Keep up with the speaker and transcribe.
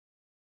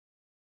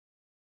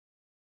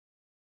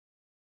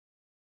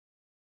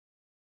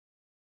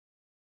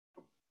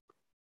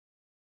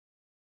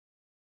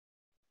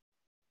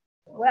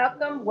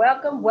Welcome,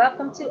 welcome,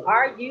 welcome to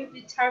Are You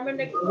Determined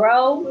to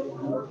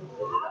Grow?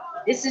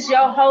 This is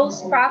your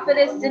host,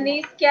 Prophetess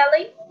Denise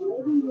Kelly.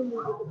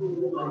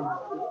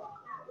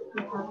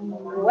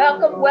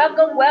 Welcome,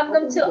 welcome,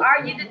 welcome to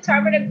Are You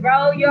Determined to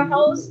Grow? Your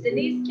host,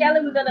 Denise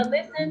Kelly. We're going to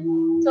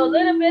listen to a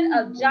little bit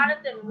of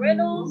Jonathan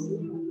Reynolds.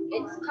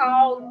 It's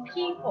called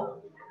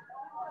People.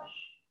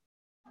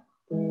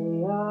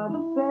 They are the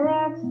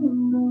best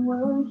and the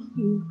worst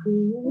you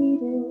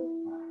created.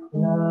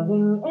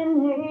 Loving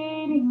and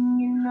hating,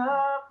 you're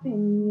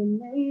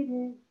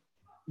opinionated.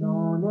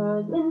 Known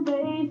as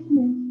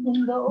invasiveness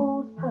in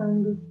those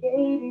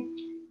congregated.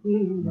 We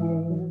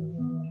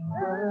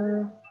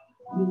never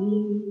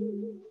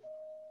meet.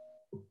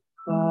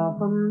 Far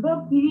from the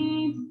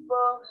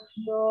peaceful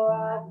shore I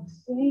was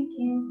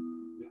sinking.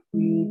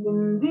 Deep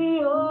in the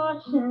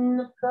ocean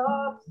of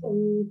thoughts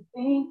and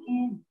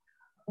thinking.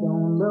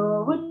 Don't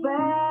know what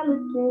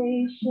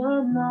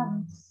validation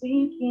I'm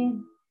seeking.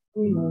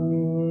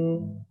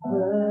 Wherever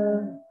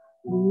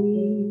we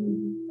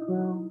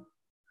from.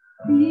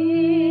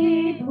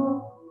 People,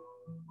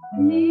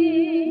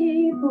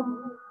 people.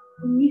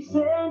 You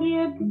said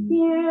you could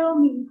heal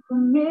me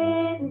from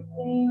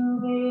anything.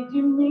 Did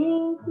you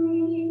mean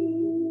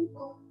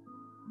people,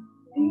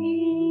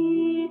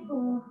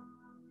 people?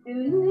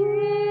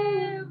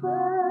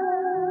 Deliver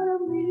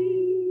me.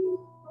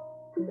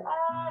 'Cause I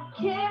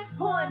can't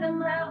point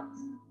them out.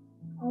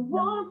 I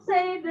won't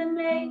say the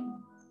name.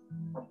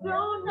 I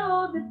don't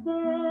know the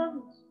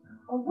damage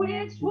or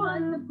which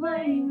one to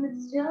blame.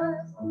 It's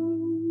just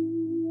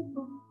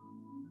people,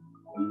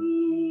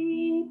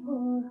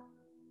 people.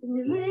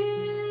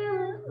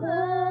 Deliver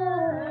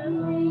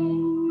me.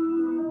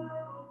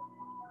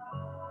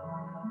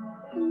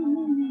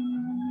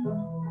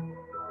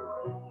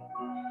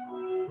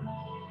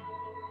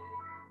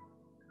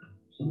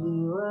 She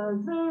was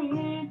the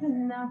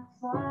reason I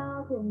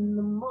smiled in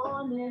the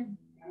morning.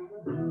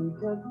 You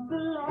took the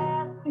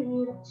last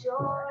bit of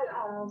joy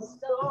I was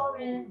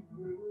storing.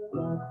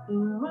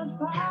 Nothing but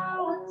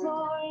power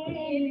tore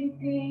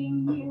anything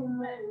you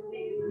let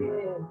me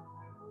live.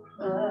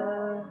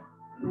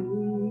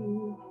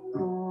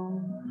 People,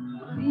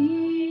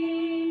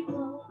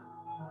 people,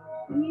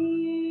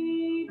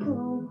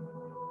 people.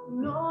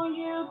 Know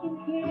you can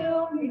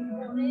heal me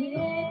from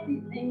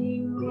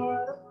anything.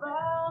 What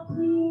about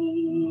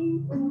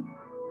people,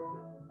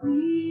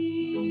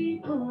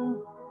 people?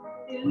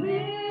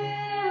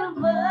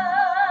 Deliver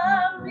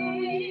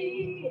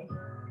me.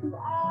 'Cause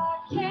I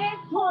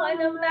can't point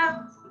them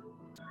out.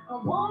 I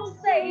won't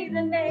say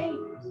the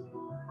names.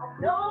 I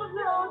don't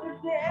know the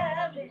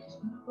damage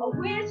or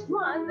which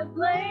one to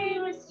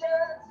blame. It's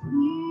just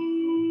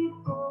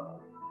people,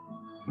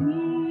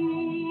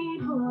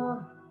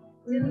 people.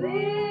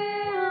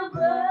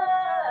 Deliver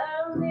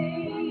me.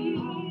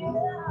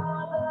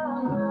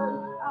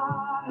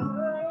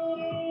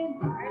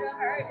 I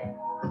heard it.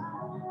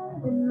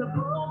 And the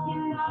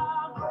broken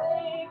are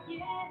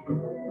breaking.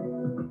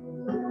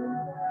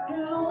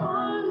 And the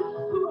ones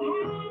who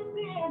had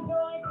their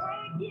joy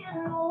taken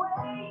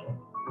away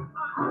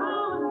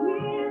are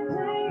here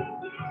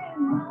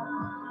taking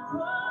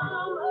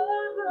from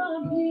other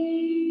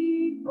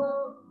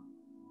people,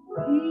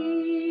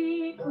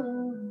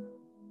 people,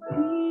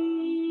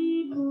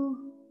 people,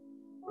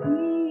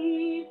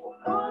 people.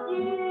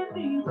 Forgive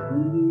these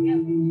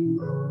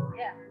people.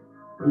 Yeah.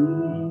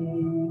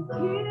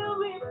 Heal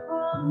me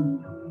from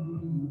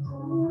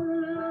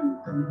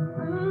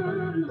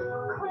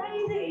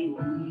crazy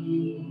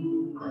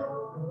people,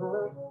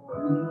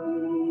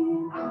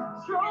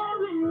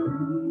 trolling,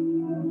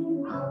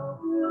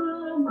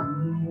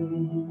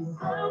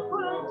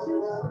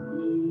 self-righteous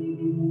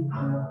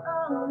people,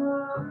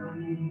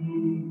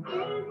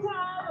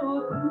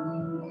 entitled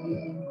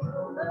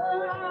people,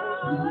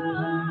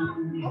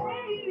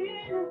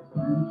 hating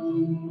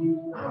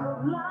people,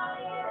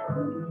 lying,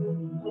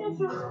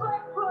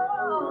 disrespectful.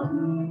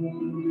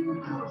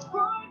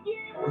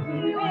 Forgive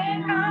me when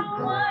I'm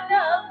one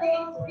of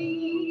these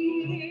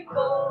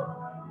people.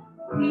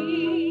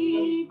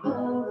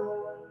 People,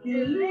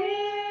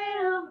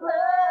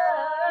 deliver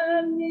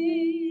me.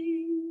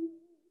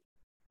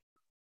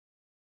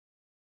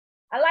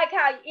 I like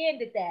how he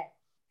ended that.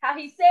 How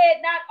he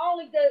said, not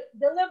only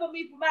deliver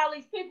me from all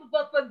these people,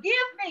 but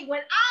forgive me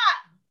when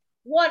I'm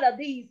one of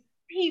these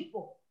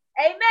people.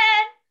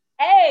 Amen.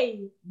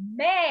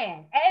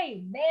 Amen.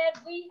 Amen.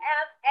 We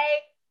have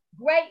a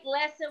great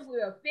lesson.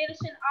 We are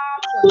finishing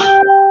off the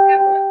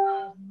chapter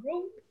of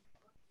Ruth.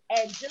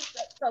 And just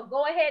so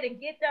go ahead and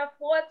get the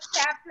fourth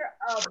chapter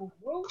of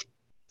Ruth.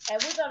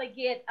 And we're going to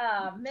get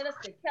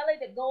Minister Kelly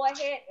to go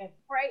ahead and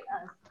pray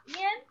us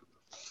in,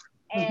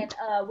 and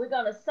we're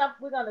gonna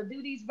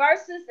do these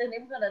verses, and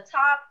then we're gonna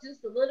talk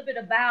just a little bit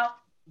about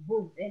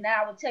Ruth, and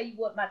I will tell you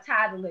what my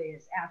title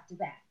is after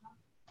that.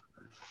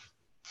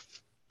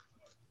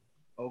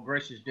 Oh,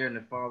 gracious dear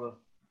and Father,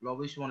 Lord,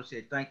 we just want to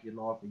say thank you,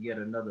 Lord, for yet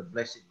another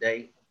blessed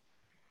day.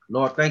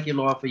 Lord, thank you,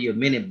 Lord, for your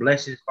many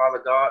blessings, Father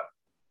God.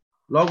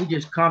 Lord, we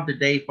just come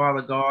today,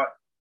 Father God,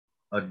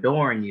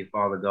 adoring you,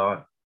 Father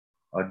God,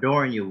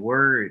 adoring your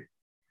word,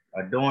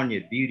 adorn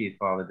your beauty,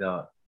 Father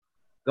God.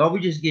 God, we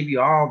just give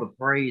you all the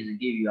praise and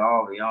give you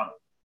all the honor.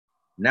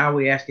 Now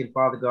we're asking,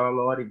 Father God,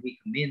 Lord, if we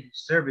commend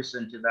this service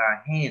into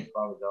thy hands,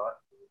 Father God,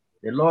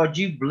 that, Lord,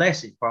 you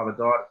bless it, Father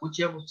God,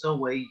 whichever so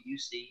way you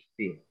see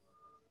fit.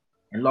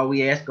 And, Lord,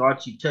 we ask,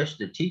 God, you touch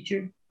the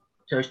teacher,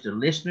 touch the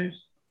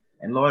listeners,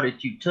 and, Lord,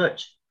 that you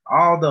touch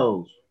all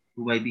those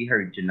who may be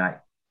heard tonight.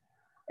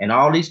 And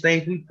all these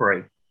things we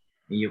pray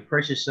in your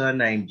precious Son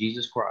name,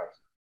 Jesus Christ.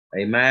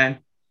 Amen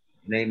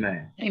and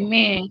amen.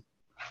 Amen.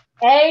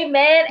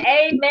 Amen.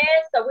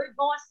 Amen. So we're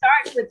going to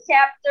start with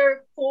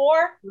chapter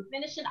 4. We're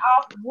finishing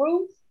off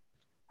Ruth.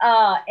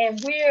 And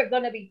we're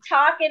going to be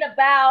talking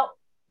about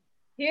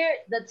here.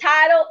 The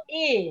title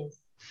is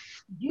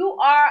You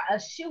Are a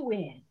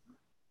Shoe-In.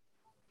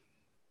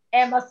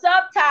 And my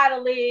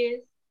subtitle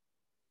is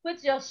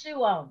Put Your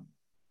Shoe On.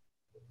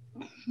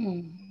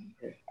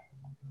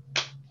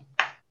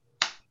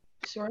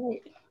 That's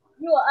right.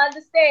 You will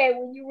understand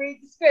when you read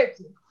the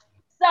scripture.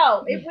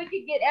 So if we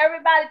could get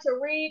everybody to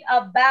read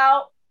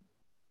about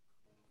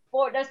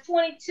 4, that's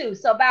 22.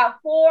 So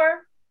about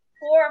 4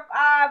 or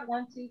 5,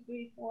 1, 2,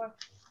 3, 4.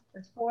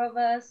 There's 4 of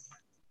us,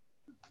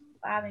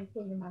 5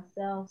 including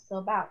myself. So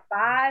about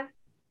 5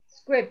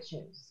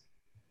 scriptures.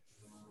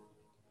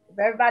 If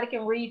everybody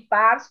can read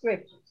 5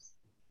 scriptures.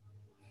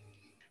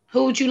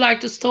 Who would you like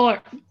to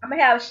start? I'm going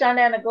to have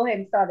Shana go ahead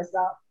and start us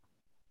off.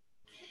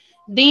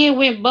 Then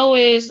went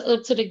Boaz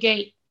up to the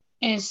gate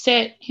and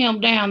set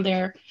him down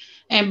there.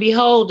 And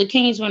behold, the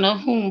kinsman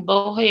of whom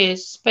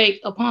Boaz spake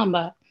upon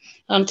by,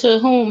 unto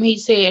whom he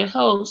said,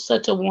 Ho,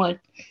 such a one,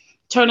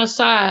 turn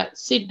aside,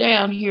 sit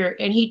down here.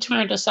 And he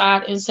turned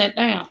aside and sat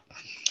down.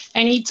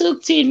 And he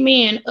took 10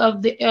 men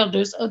of the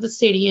elders of the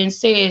city and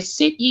said,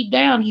 Sit ye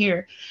down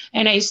here.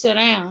 And they sat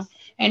down.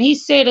 And he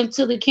said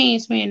unto the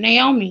kinsman,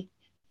 Naomi,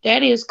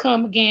 that is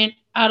come again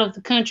out of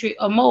the country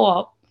of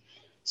Moab,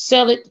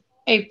 selleth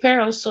a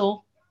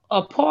parcel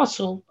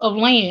of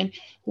land,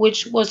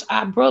 which was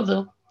our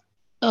brother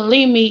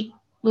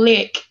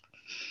Elimelech.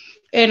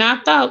 And I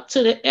thought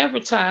to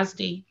advertise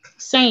thee,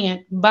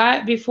 saying, Buy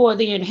it before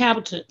the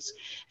inhabitants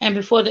and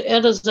before the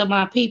elders of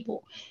my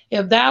people.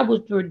 If thou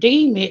wouldst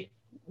redeem it,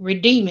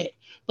 redeem it.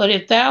 But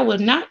if thou wilt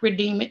not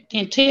redeem it,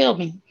 then tell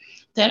me,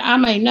 that I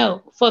may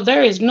know. For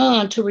there is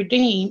none to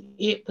redeem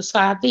it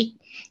beside thee.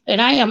 And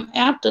I am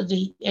after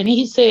thee. And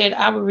he said,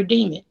 I will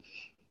redeem it.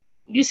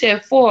 You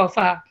said 4 or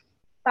 5?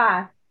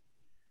 5.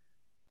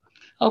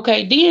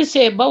 Okay, then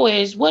said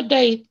Boaz, What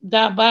day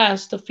thou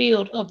buyest the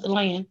field of the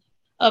land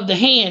of the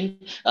hand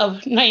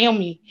of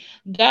Naomi,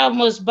 thou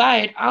must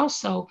buy it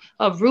also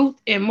of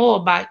Ruth and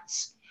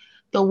Moabites,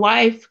 the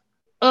wife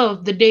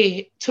of the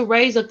dead, to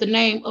raise up the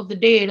name of the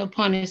dead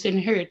upon his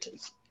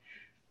inheritance.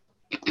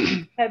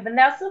 Hey,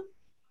 Vanessa?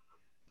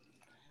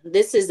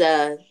 This is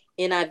a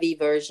NIV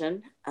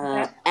version.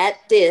 At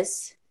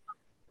this,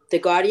 the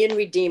guardian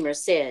redeemer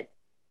said,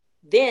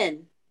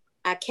 Then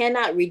I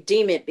cannot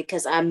redeem it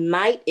because I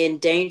might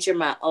endanger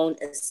my own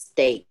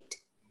estate.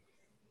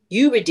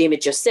 You redeem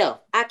it yourself.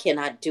 I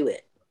cannot do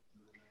it.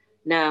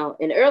 Now,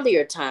 in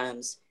earlier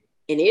times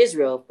in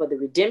Israel, for the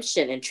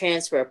redemption and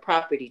transfer of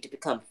property to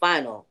become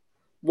final,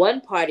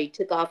 one party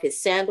took off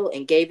his sandal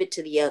and gave it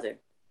to the other.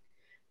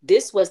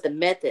 This was the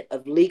method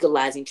of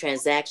legalizing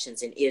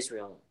transactions in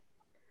Israel.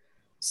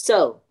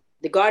 So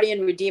the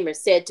guardian redeemer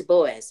said to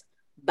Boaz,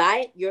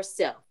 Buy it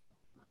yourself.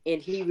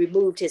 And he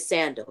removed his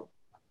sandal.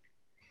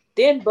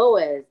 Then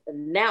Boaz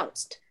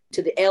announced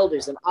to the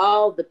elders and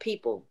all the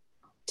people,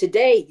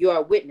 Today you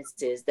are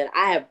witnesses that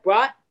I have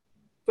brought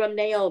from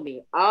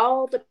Naomi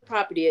all the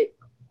property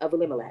of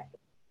Elimelech,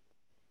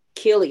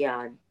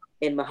 Kilion,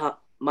 and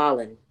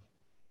Mahlon.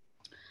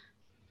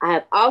 I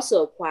have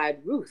also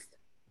acquired Ruth,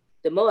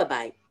 the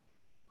Moabite,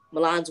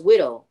 Mahlon's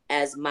widow,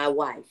 as my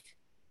wife,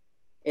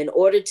 in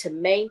order to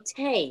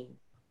maintain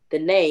the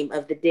name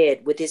of the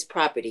dead with his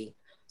property,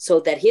 so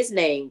that his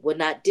name would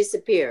not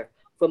disappear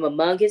from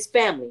among his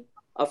family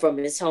or from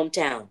his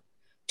hometown.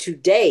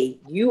 Today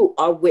you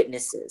are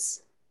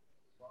witnesses.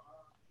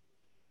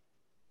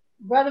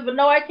 Brother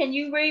Benoit, can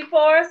you read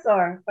for us,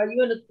 or are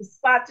you in a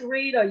spot to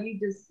read, or you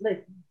just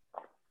listen?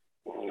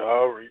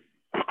 I'll read.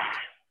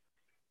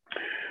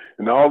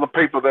 And all the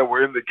people that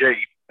were in the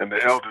gate, and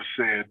the elders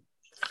said,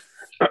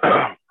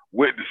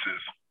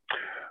 Witnesses,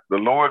 the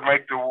Lord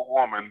make the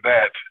woman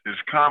that is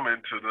come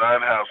into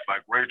thine house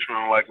like Rachel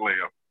and like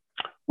Leah,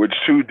 which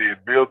two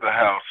did build the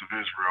house of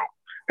Israel,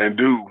 and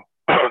do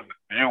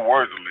you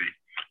worthily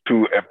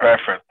to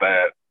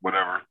Epaphroditus,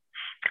 whatever,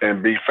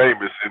 and be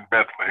famous in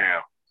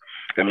Bethlehem.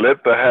 And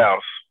let your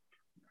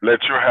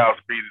house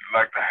be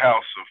like the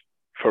house of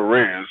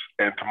Perez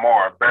and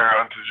Tamar, bear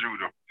unto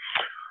Judah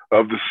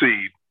of the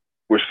seed,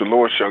 which the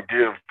Lord shall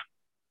give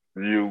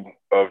you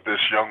of this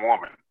young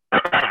woman.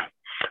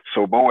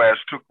 So Boaz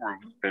took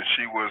Ruth, and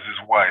she was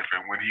his wife.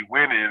 And when he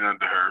went in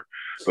unto her,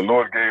 the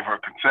Lord gave her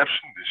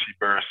conception, and she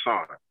bare a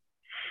son.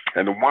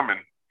 And the woman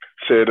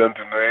said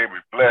unto Naomi,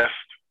 Bless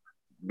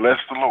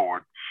the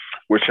Lord,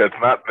 which hath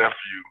not left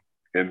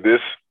you in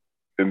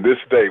this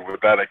day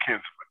without a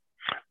kinsman,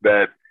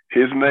 that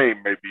his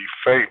name may be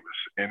famous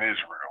in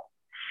Israel,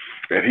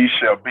 and he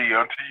shall be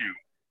unto you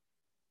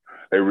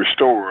a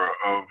restorer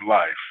of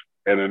life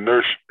and a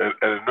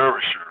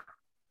nourisher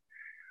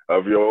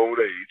of your old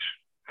age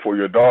for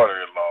your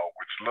daughter-in-law,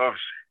 which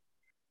loves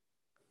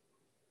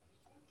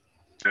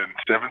you. And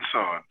 7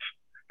 sons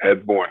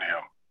had borne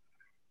him.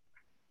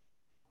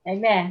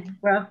 Amen.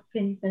 Bro,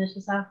 can you finish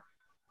this off?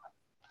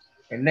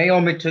 And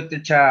Naomi took the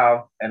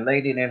child and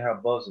laid it in her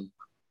bosom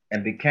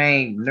and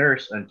became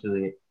nurse unto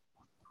it.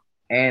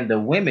 And the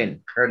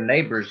women, her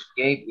neighbors,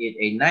 gave it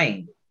a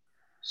name,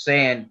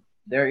 saying,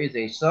 there is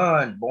a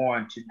son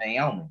born to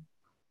Naomi.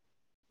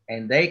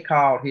 And they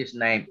called his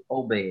name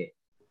Obed.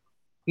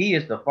 He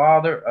is the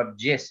father of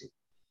Jesse,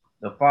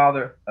 the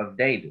father of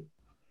David.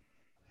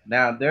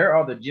 Now there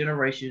are the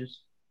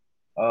generations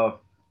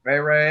of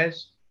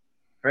Pharez.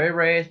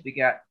 Pharez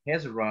begot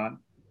Hezron.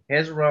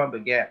 Hezron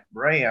begat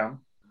Ram,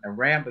 and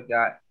Ram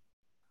begot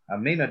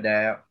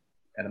Aminadab,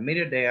 and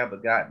Aminadab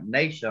begot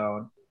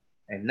Nahshon,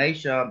 and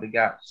Nahshon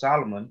begot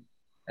Solomon,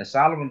 and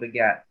Solomon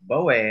begot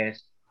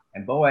Boaz,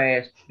 and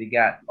Boaz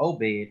begot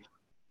Obed,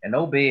 and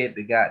Obed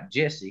begot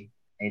Jesse,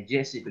 and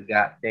Jesse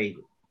begot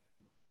David.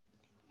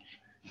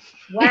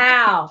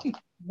 Wow.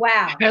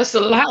 Wow. That's a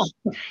lot.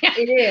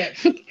 It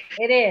is.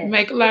 It is.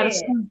 Make a lot of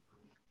sense.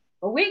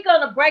 But we're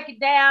gonna break it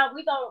down.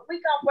 We're gonna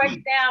break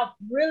it down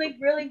really,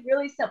 really,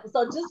 really simple.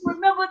 So just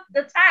remember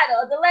the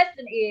title of the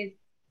lesson is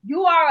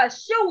you are a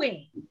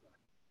shoe-in.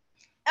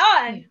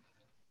 And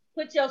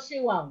put your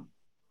shoe on.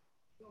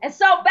 And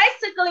so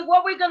basically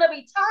what we're gonna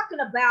be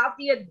talking about,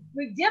 the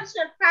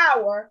redemption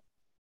power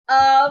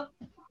of,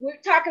 we're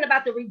talking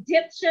about the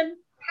redemption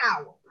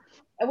power.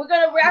 And we're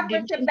gonna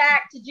reference it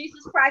back to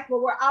Jesus Christ,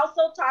 but we're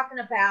also talking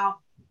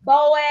about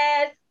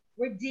Boaz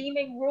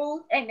redeeming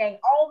Ruth and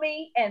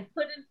Naomi and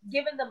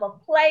giving them a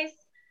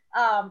place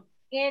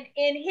in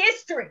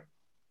history.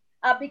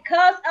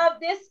 Because of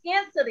this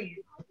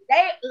incident,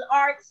 they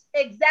are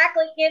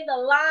exactly in the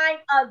line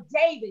of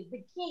David,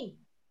 the king,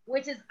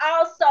 which is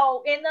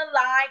also in the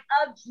line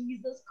of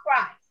Jesus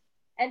Christ.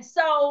 And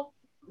so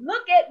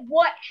look at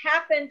what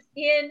happens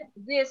in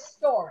this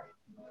story.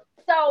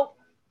 So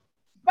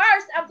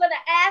first, I'm going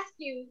to ask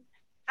you,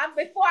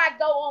 before I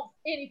go on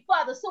any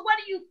further, so what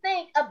do you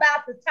think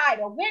about the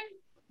title? When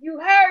you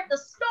heard the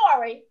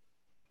story,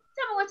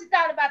 tell me what you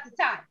thought about the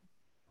title.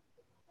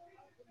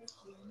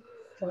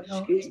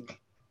 Excuse me.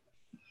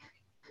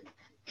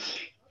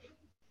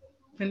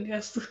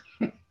 Vanessa.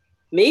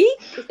 Me?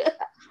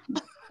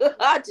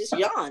 I just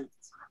yawned.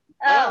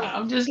 Oh.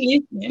 I'm just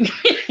listening.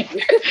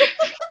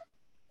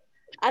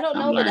 I don't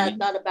know what I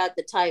thought about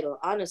the title,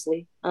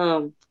 honestly.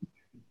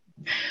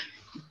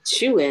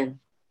 Shoe-in.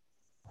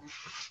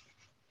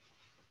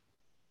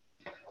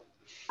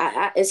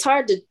 It's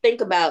hard to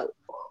think about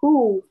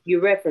who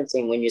you're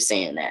referencing when you're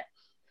saying that,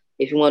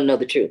 if you want to know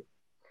the truth.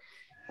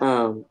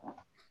 Are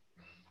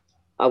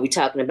we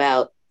talking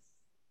about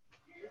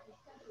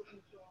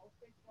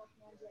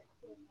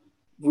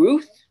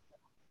Ruth?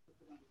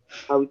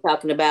 Are we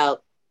talking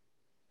about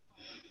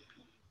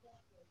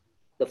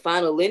the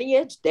final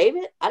lineage,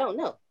 David? I don't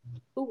know.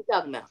 Who we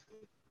talking about?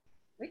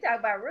 We talk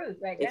about Ruth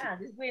right now.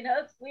 Just we in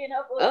her.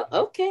 Oh,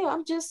 okay.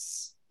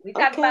 We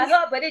talk about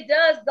her, but it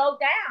does go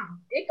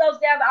down. It goes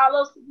down to all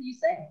those people you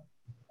said.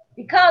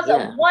 Because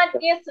of one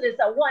incident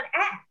or one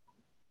act,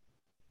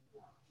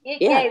 it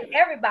gave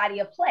everybody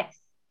a place.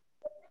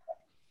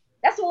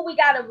 That's what we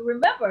got to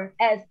remember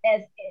as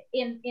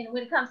in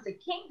when it comes to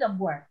kingdom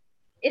work,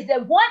 is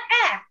that one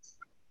act,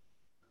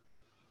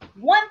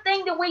 one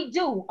thing that we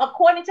do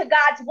according to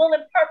God's will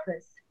and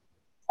purpose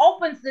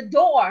opens the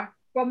door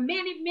for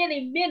many,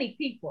 many, many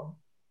people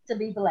to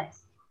be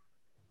blessed,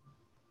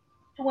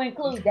 to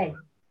include David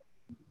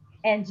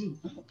and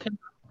Jesus.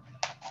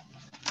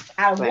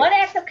 Out of one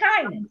act of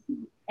kindness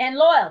and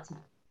loyalty.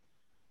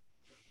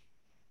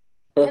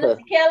 Mr.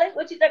 Kelly,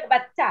 what you think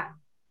about the time?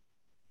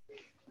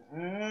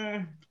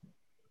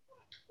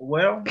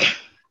 Well,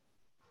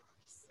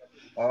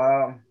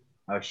 a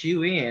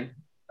shoe-in.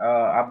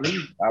 I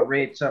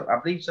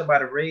believe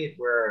somebody read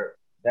where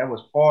that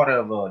was part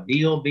of a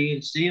deal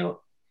being sealed.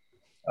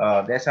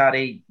 That's how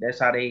they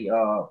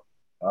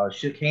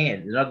shook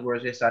hands. In other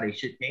words, that's how they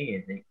shook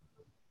hands.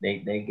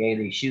 They gave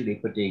their shoe. They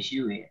put their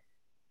shoe in.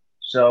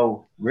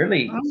 So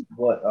really,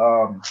 what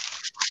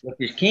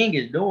this king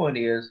is doing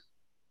is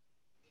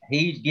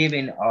he's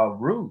giving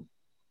Ruth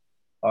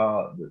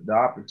the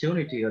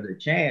opportunity or the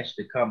chance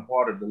to become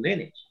part of the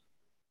lineage.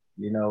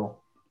 You know,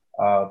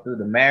 through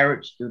the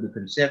marriage, through the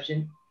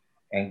conception,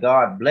 and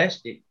God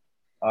blessed it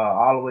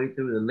all the way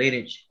through the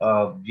lineage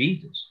of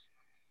Jesus,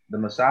 the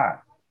Messiah.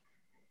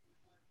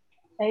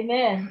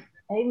 Amen.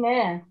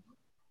 Amen.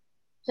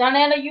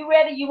 Shananna, you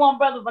ready? You want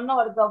Brother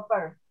Bernard to go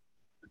first?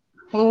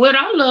 Well, what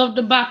I loved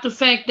about the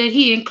fact that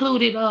he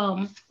included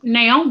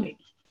Naomi,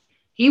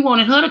 he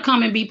wanted her to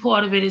come and be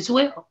part of it as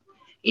well.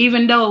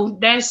 Even though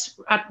that's,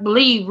 I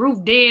believe,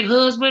 Ruth's dead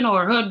husband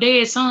or her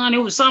dead son. It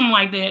was something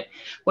like that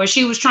where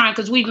she was trying,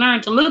 because we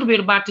learned a little bit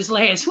about this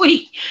last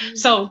week. Mm-hmm.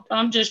 So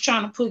I'm just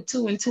trying to put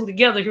 2 and 2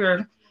 together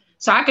here.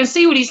 So I can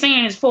see what he's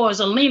saying as far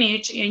as a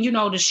lineage and,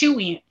 the shoe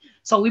in.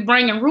 So we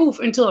bringing Ruth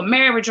into a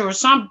marriage or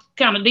some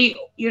kind of deal,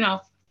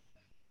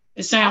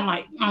 It sounds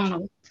like, I don't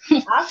know.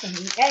 Awesome.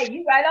 Hey,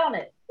 you right on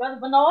it.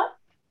 Brother Benoit?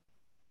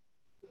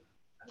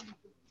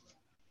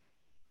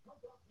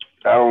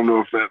 I don't know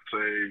if that's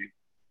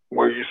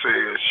when you say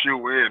a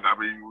shoe in, I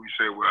mean, we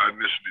say what I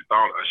initially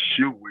thought a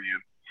shoe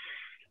in.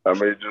 I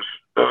mean, just,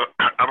 I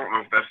don't know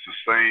if that's the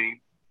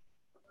same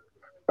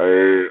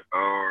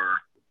or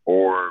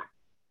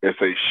it's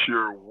a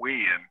sure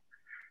win.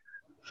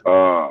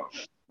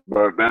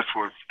 But that's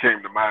what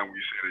came to mind when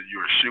you said that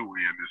you're a shoe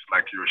in. It's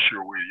like you're a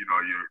sure win.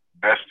 You're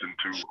destined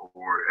to,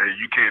 or hey,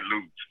 you can't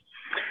lose.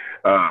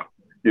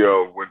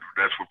 When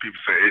that's what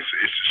people say. It's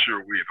a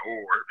sure win,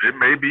 or it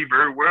may be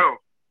very well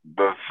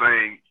the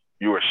saying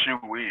you're a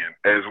shoe in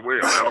as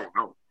well. I don't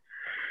know.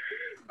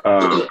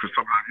 Because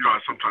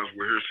sometimes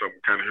we hear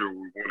something, kind of hear what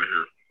we want to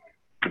hear.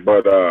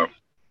 But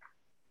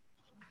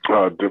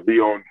to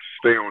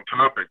stay on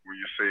topic, when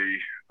you say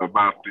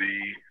about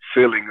the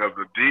sealing of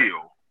the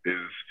deal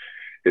is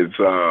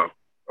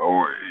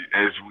or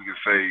as we can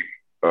say,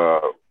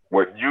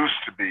 what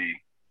used to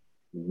be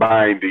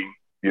binding,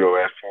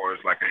 as far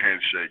as like a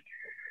handshake.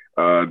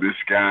 This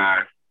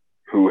guy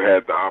who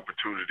had the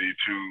opportunity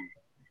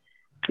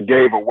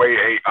gave away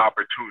a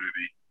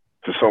opportunity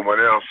to someone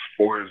else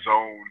for his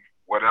own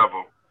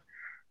whatever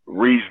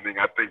reasoning.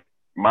 I think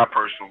my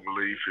personal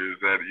belief is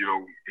that,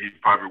 he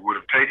probably would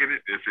have taken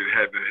it if it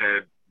hadn't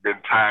had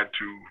been tied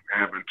to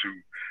having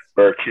to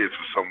bear kids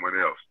for someone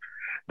else.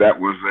 That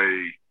was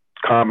a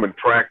common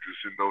practice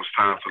in those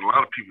times. And a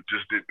lot of people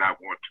just did not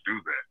want to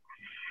do that.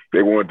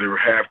 They wanted to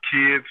have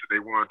kids. They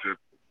wanted to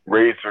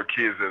raise their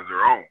kids as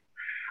their own.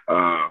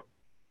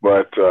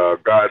 But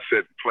God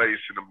set in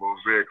place in the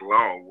Mosaic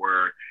law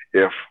where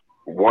if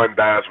one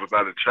dies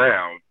without a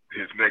child,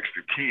 his next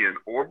of kin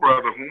or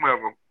brother,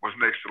 whomever was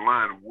next in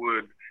line,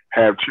 would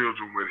have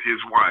children with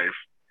his wife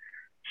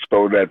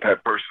so that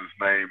that person's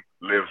name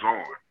lives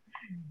on.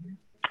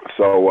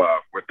 So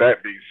with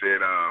that being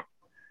said,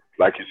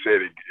 like you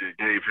said, it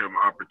gave him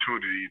an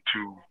opportunity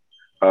to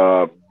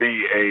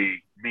be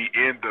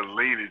in the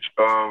lineage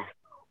of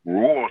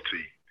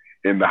royalty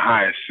in the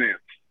highest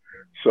sense.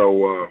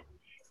 So,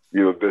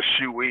 the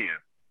shoe in.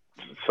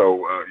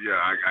 So, I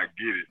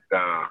get it.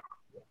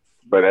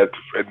 But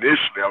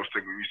initially, I was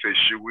thinking when you say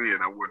shoe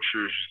in, I wasn't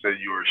sure if you said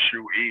you were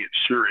shoe in,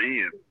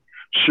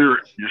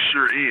 you're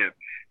sure in,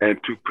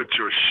 and to put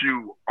your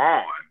shoe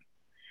on,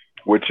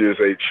 which is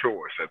a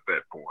choice at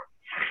that point.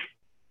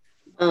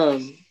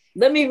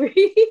 Let me read.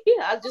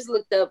 I just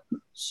looked up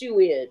shoe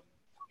in.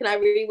 Can I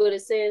read what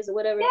it says or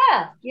whatever?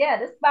 Yeah,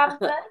 this Bible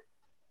study.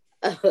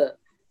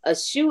 A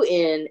shoe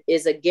in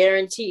is a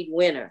guaranteed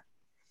winner.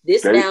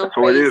 This So noun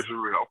it is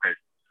real. Okay.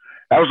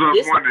 I was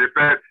just wondering if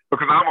that,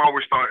 because I've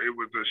always thought it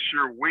was a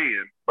sure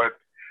win, but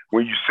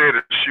when you said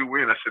a shoe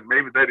in, I said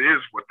maybe that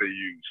is what they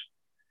use.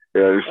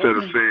 Instead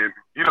of saying,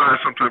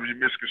 sometimes you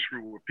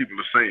misconstrue what people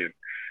are saying.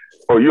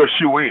 Oh, you're a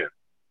shoe in.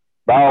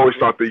 But I always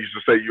thought they used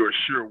to say you're a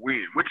sure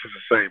win, which is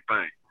the same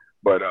thing.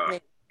 But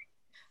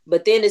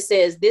then it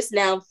says this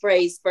noun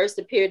phrase first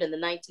appeared in the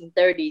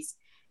 1930s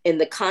in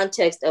the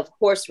context of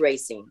horse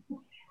racing.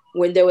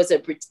 When there was a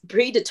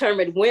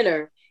predetermined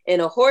winner in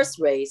a horse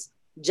race,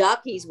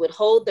 jockeys would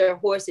hold their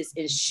horses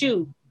and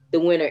shoe the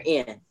winner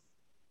in.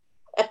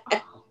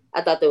 I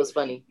thought that was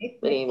funny.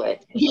 But anyway.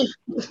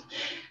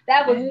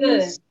 That was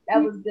good.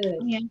 That was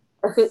good. Yeah.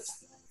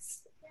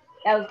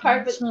 That was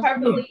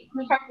perfectly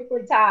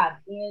timed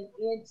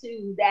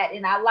into that.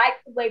 And I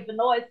like the way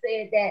Benoit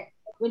said that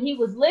when he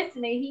was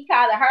listening, he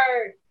kind of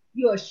heard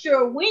you're a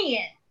sure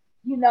win,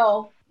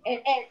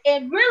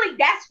 and really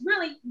that's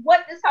really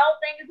what this whole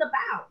thing is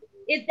about.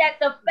 Is that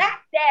the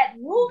fact that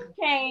Ruth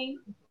came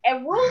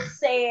and Ruth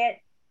said,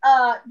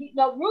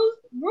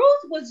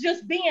 Ruth was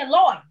just being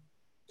loyal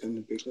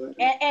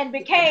and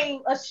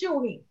became a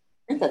shoo-in.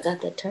 I think I got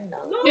that turned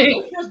on. Ruth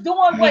was just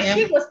doing what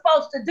she was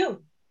supposed to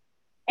do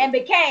and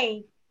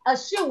became a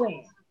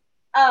shoo-in.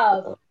 Did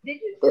I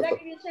give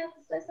you a chance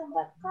to say something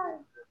about the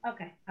time?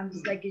 Okay, I'm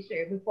just making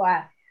sure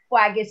before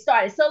I get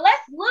started. So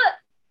let's look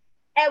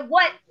at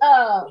what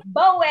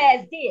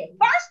Boaz did.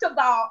 First of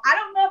all, I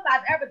don't know if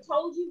I've ever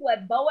told you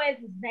what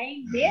Boaz's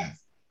name meant.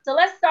 So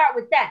let's start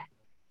with that.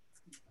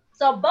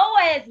 So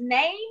Boaz's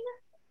name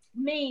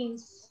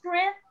means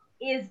strength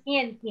is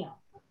in him.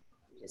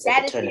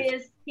 That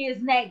is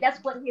his name. That's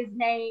what his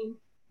name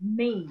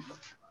means.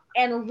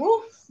 And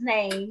Ruth's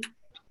name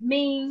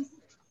means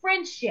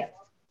friendship.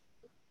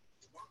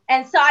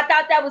 And so I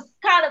thought that was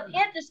kind of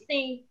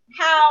interesting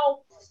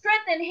how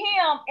strength in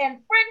him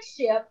and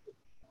friendship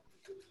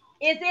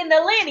is in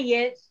the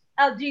lineage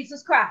of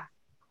Jesus Christ.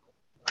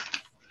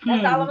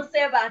 That's all I'm going to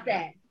say about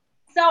that.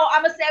 So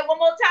I'm going to say it one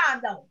more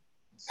time though.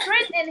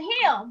 Strength is in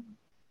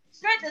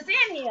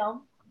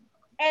him,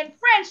 and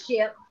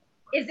friendship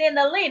is in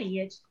the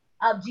lineage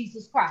of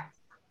Jesus Christ.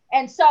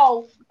 And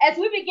so as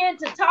we begin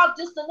to talk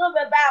just a little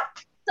bit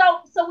about,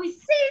 so we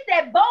see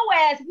that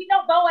we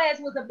know Boaz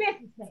was a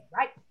businessman,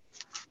 right?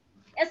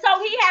 And so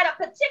he had a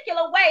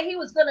particular way he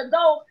was going to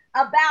go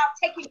about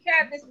taking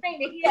care of this thing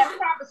that he had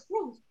promised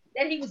Ruth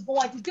that he was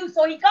going to do.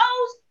 So he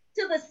goes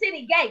to the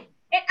city gate,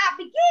 and I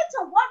began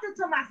to wonder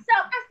to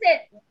myself, I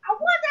said, I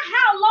wonder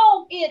how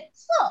long it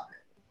took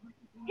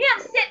him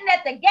sitting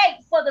at the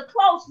gate for the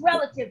close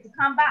relative to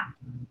come by.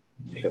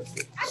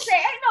 I said,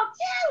 ain't no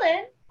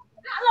telling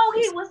how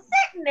long he was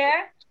sitting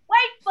there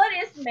waiting for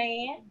this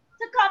man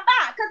to come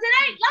by. Because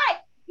it ain't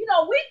like, you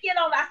know, we get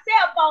on our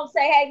cell phone,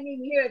 say, hey, meet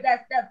me here,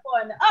 that's for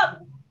and the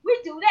other. We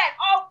do that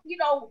all, you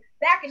know,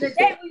 back in the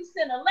day, we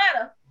sent a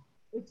letter.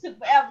 It took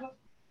forever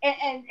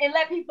and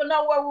let people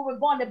know where we were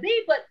going to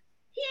be. But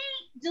he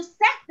just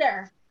sat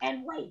there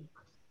and waited.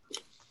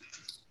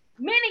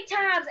 Many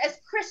times as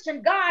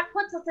Christian, God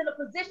puts us in a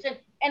position,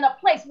 in a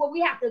place where we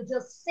have to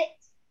just sit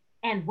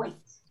and wait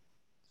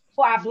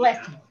for our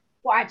blessing,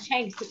 for our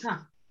change to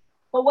come,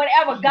 for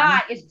whatever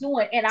God is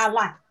doing in our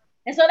life.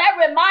 And so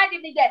that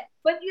reminded me that,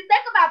 but you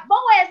think about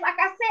Boaz, like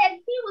I said,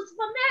 he was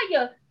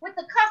familiar with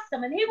the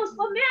custom and he was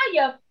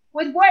familiar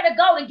with where to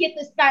go to get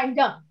this thing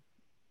done.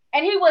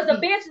 And he was a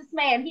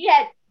businessman. He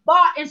had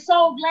bought and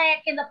sold land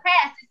in the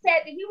past. It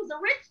said that he was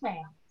a rich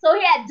man. So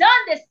he had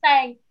done this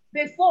thing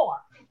before.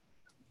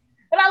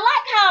 But I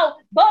like how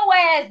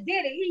Boaz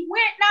did it. He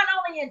went not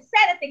only and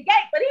sat at the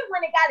gate, but he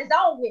went and got his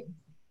own witnesses.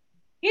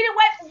 He didn't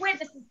wait for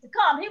witnesses to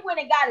come. He went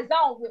and got his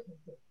own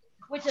witnesses,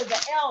 which are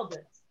the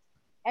elders.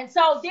 And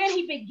so then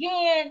he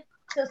began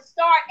to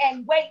start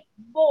and wait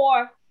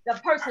for the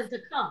person to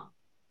come.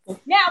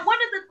 Now, one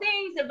of the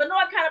things that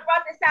Benoit kind of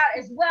brought this out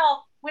as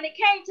well, when it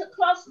came to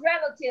close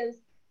relatives,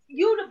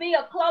 you to be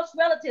a close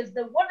relative,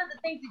 one of the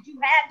things that you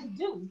had to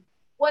do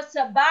was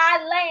to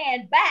buy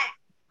land back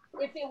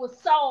if it was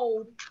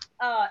sold,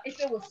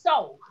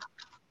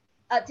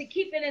 to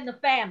keep it in the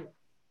family.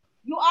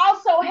 You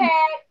also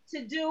had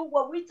to do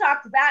what we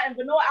talked about, and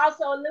Benoit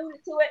also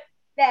alluded to it,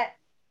 that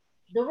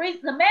the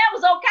man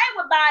was okay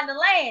with buying the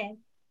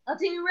land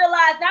until he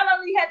realized not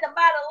only he had to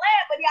buy the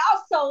land, but he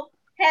also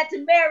had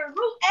to marry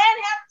Ruth and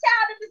have a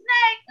child in his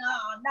name.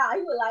 No,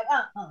 he was like,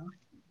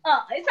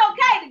 it's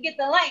okay to get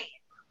the land.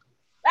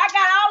 I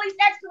got all these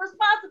extra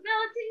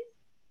responsibilities.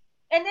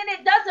 And then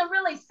it doesn't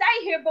really say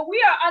here, but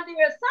we are under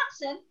the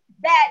assumption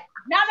that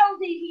not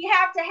only did he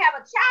have to have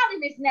a child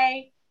in his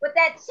name, but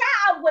that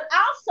child would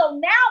also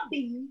now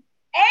be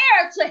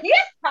heir to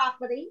his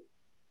property,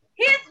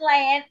 his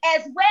land,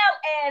 as well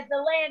as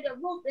the land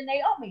of Ruth and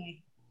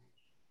Naomi.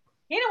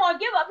 He didn't want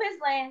to give up his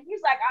land.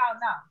 He's like, oh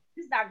no,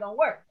 this is not gonna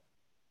work.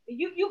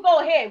 You go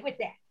ahead with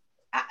that.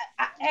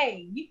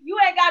 Hey, you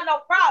ain't got no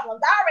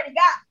problems. I already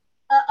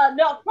got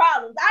enough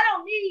problems. I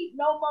don't need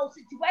no more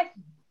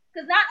situations.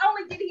 Because not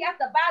only did he have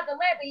to buy the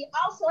land, but he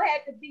also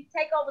had to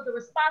take over the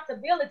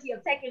responsibility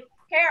of taking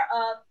care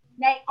of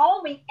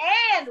Naomi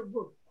and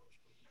Ruth,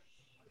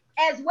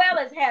 as well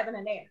as having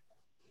an heir.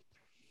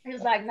 He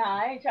was like,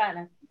 nah, I ain't trying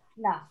to,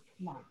 nah.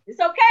 It's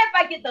okay if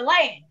I get the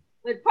land.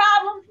 With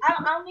problems,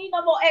 I don't need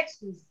no more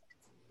extras.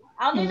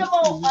 I don't need no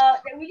more,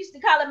 we used to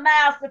call it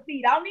miles to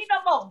feed. I don't need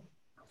no more.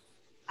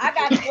 I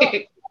got stuff.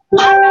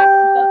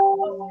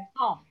 Going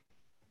on.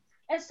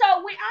 And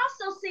so we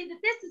also see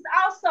that this is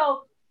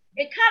also,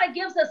 it kind of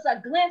gives us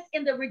a glimpse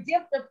in the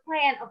redemptive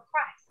plan of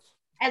Christ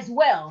as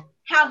well,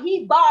 how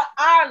he bought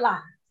our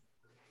lives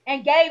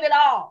and gave it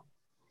all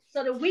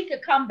so that we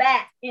could come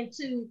back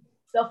into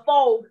the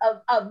fold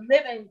of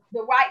living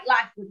the right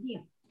life with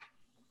him.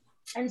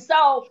 And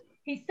so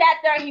he sat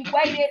there, he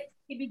waited,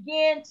 he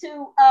began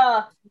to,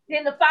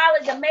 then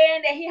finally the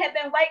man that he had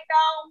been waiting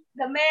on,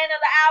 the man of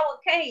the hour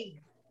came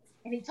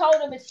and he told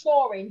him his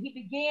story and he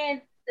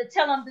began to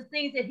tell him the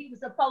things that he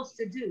was supposed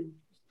to do.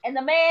 And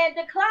the man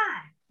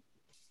declined.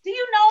 Do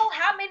you know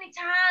how many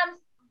times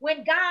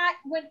when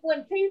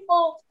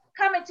people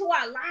come into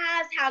our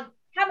lives,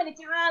 how many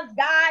times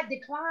God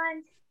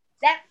declines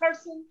that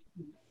person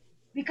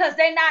because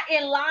they're not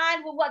in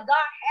line with what God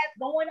has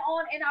going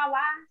on in our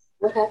lives?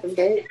 What happened,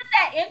 Dave? Isn't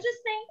that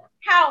interesting?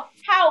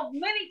 How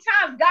many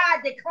times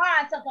God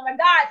declines something or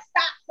God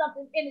stops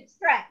something in its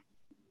tracks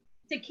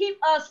to keep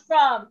us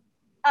from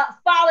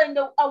falling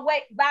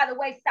away by the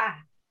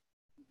wayside.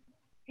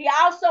 He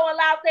also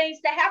allowed things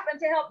to happen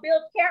to help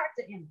build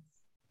character in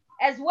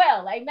us as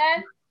well.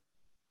 Amen.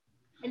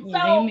 And so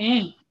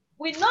Amen.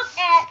 We look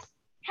at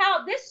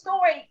how this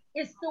story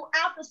is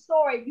throughout the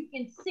story. You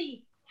can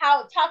see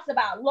how it talks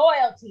about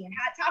loyalty and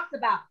how it talks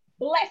about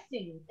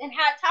blessings and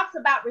how it talks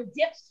about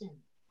redemption.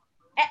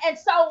 And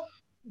so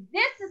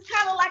this is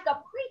kind of like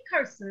a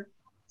precursor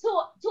to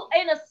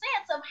in a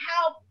sense of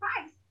how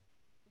Christ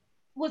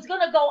was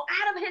going to go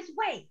out of his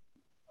way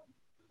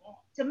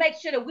to make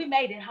sure that we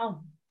made it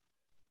home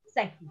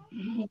safely,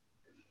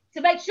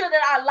 to make sure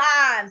that our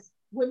lives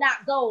would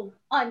not go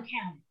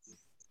uncounted.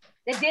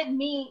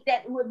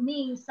 That would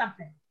mean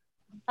something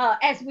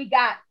as we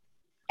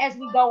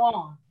go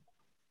on.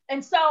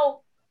 And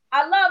so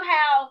I love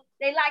how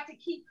they like to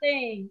keep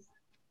things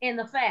in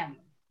the family.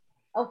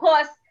 Of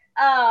course,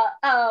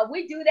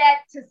 we do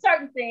that to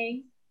certain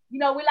things. You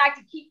know, we like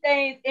to keep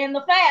things in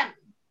the family.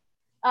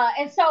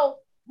 And so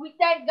we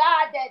thank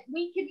God that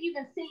we can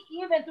even see,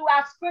 even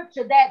throughout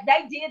scripture, that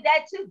they did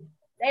that too.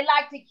 They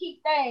like to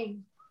keep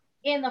things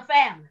in the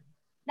family.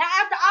 Now,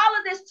 after all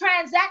of this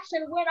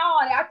transaction went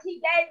on, after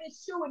he gave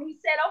his shoe and he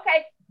said,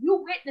 okay,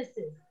 you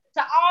witnesses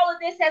to all of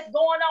this that's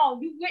going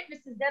on. You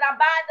witnesses that I'm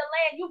buying the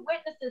land. You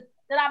witnesses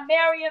that I'm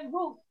marrying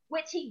Ruth,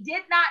 which he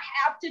did not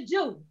have to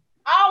do.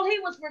 All he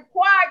was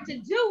required to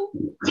do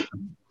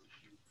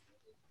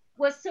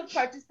was to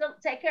purchase them,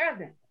 take care of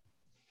them.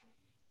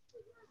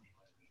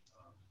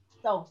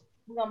 So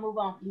we're going to move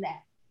on from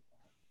that.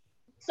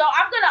 So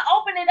I'm going to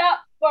open it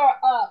up for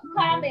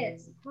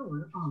comments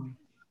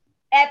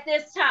at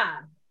this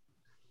time.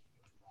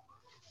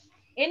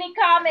 Any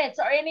comments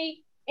or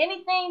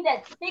anything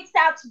that sticks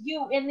out to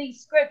you in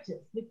these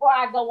scriptures before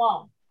I go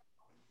on?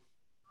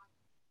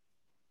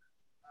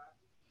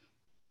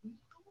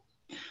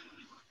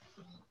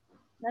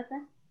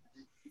 Nothing?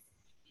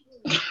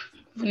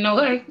 No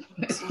way.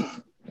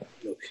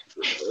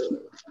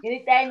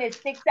 Anything that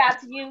sticks out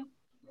to you?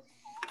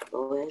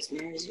 Boaz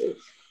marries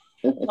Ruth.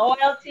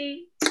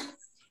 Loyalty?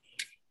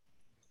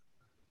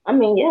 I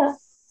mean, yeah,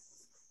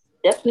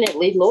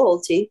 definitely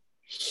loyalty.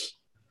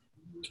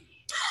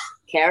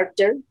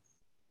 Character.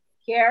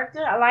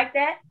 I like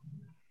that.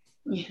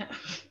 Yeah.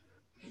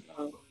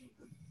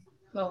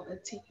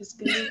 Loyalty is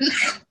good.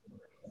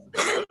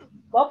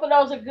 Both of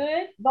those are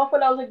good.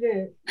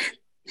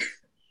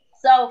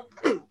 So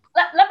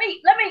let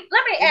me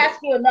ask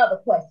you another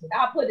question.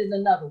 I'll put it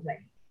another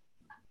way.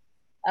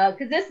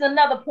 Because this is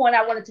another point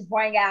I wanted to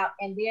bring out,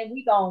 and then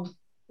we're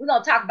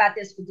gonna talk about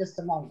this for just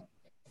a moment.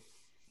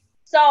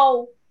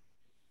 So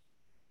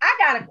I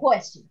got a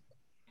question.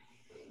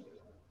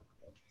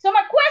 So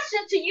my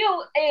question to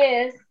you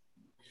is,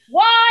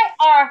 why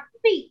are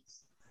feet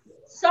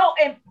so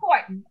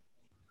important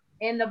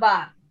in the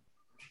Bible?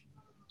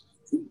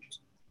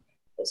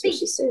 That's what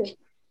she said.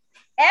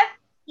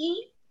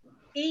 Feet.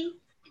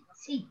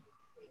 Think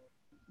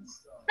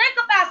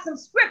about some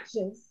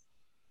scriptures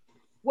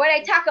where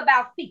they talk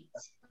about feet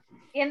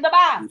in the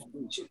Bible.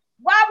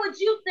 Why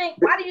do you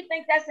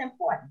think that's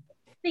important?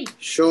 Feet.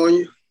 Showing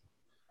you.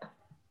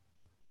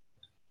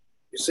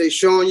 You say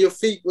showing your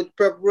feet with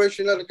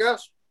preparation of the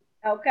gospel.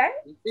 Okay.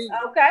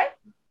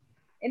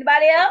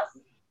 Anybody else?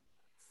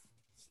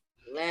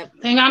 The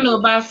thing I know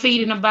about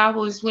feet in the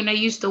Bible is when they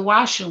used to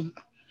wash them.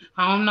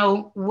 I don't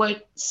know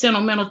what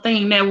sentimental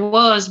thing that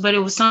was, but it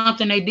was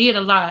something they did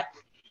a lot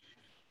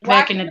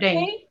back in the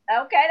day. Feet?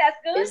 Okay, that's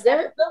good.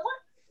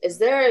 Is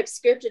there a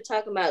scripture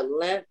talking about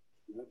lamp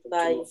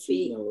by your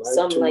feet,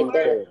 something like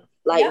that?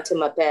 Light into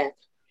my path.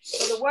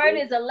 So the word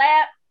is a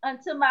lamp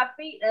unto my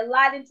feet, a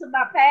light into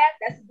my path.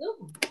 That's a good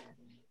one.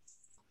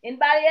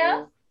 Anybody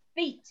else?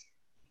 Feet.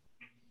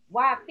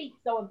 Why are feet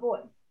so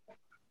important?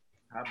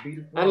 How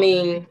beautiful. I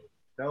mean,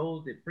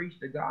 those that preach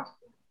the gospel.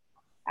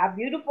 How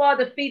beautiful are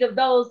the feet of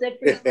those that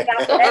preach the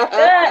gospel.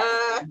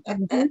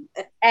 That's good.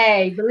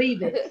 Hey,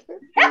 believe it.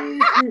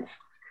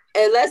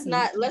 And let's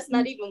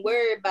not even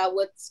worry about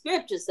what the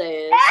scripture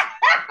says.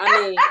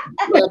 I mean,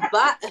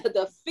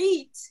 the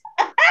feet.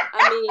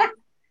 I mean,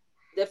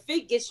 the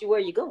feet gets you where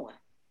you're going.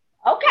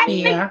 Okay,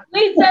 yeah.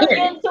 Leads us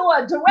into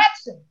a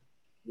direction.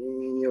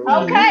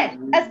 Okay,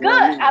 that's good.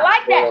 I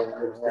like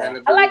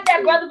that. I like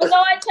that, Brother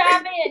Benoit.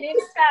 Chime in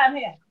anytime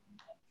here.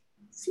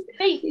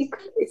 Feet.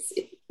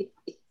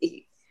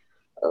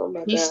 Oh my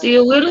God. He's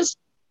still with us?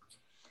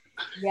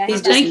 Yeah, I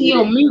think he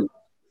on mute.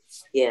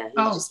 Yeah.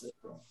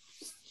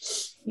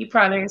 He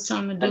probably has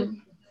something to do.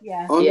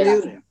 Yeah.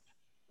 Unmute.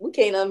 We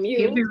can't unmute.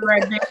 He'll be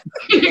right back.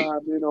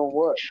 Been on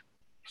what?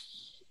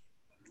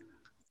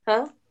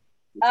 Huh?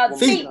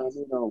 Feet.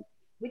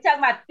 We talking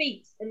about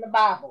feet in the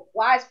Bible.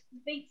 Why is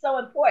feet so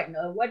important?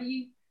 Or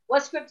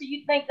what scripture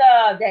you think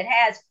of that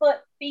has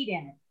feet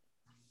in it?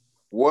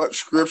 What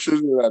scripture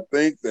do I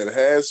think that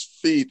has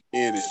feet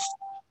in it?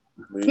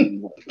 I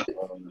mean,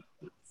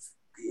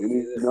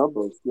 any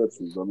number of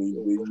scriptures. I mean,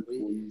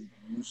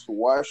 they used to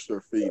wash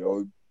their feet,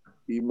 or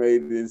he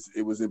made this.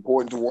 It was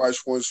important to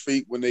wash one's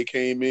feet when they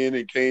came in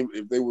and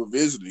if they were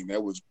visiting.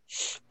 That was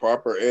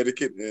proper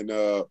etiquette and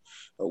a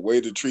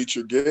way to treat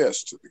your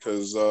guests,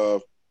 because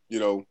of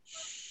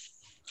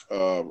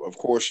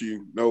course,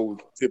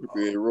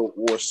 typically they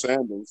wore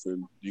sandals,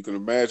 and you can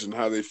imagine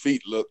how their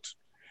feet looked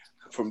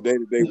from day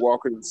to day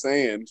walking in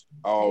sand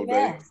all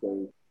day.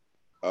 So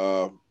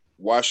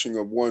washing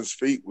of one's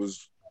feet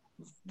was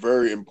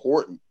very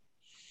important.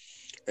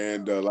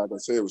 And like I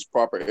said, it was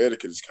proper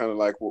etiquette. It's kind of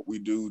like what we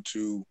do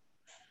to,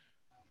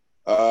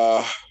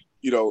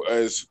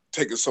 as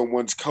taking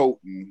someone's coat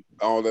and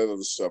all that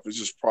other stuff. It's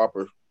just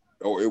proper.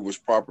 Oh, it was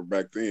proper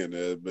back then.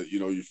 But,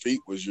 your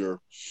feet was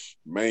your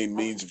main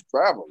means of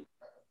travel.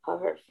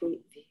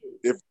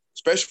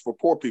 Especially for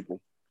poor people.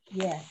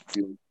 Yeah.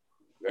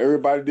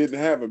 Everybody didn't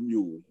have a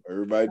mule.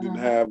 Everybody didn't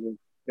have a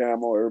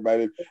camel. A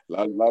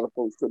lot of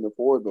folks couldn't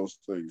afford those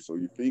things. So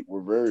your feet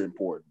were very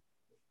important.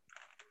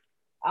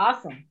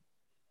 Awesome.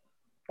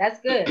 That's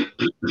good.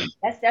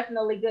 That's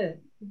definitely good.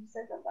 Did you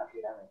say something about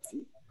feet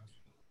already?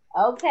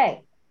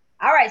 Okay.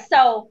 All right.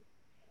 So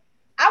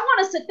I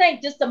want us to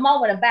think just a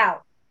moment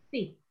about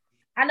feet.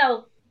 I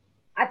know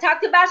I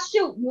talked about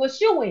shoe. You a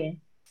shoe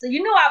in. So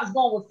you knew I was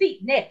going with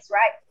feet next,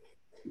 right?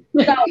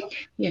 So,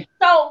 yeah.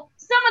 So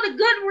some of the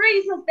good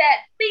reasons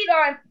that feet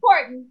are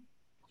important,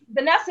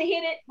 Vanessa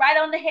hit it right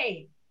on the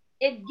head.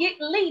 It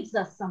leads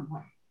us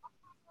somewhere.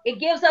 It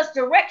gives us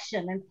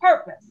direction and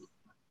purpose.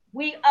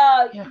 We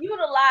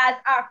utilize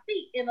our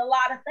feet in a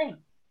lot of things.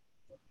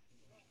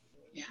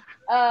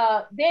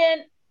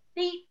 Then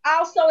feet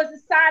also is a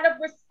sign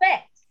of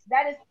respect.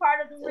 That is part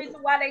of the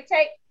reason why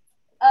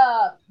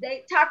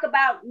they talk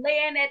about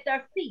laying at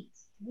their feet.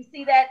 We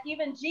see that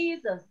even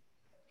Jesus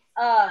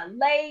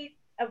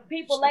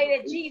people laid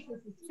at Jesus'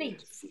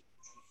 feet.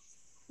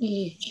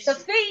 Yes. The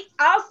feet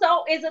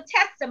also is a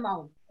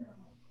testimony.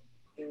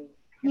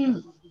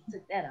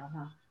 Took that out,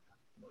 huh?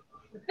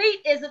 The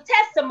feet is a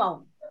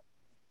testimony.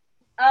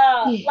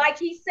 Like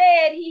he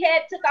said, he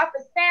had took off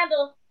his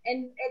sandals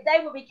and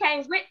they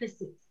became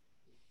witnesses.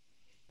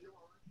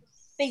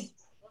 Feet.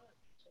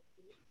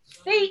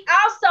 Feet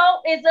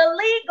also is a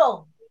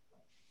legal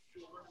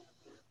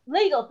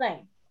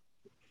thing.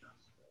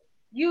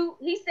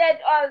 He said,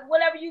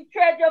 whatever you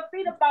tread your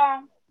feet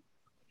upon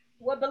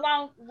will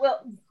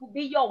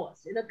be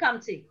yours. It'll come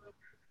to you.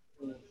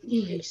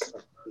 Yes.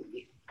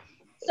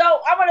 So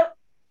I want to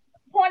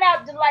point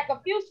out like a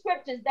few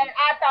scriptures that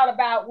I thought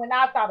about when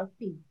I thought of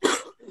feet.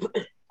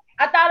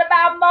 I thought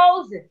about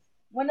Moses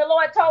when the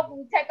Lord told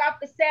him to take off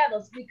the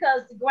sandals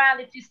because the ground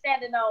that you're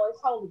standing on is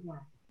holy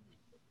ground.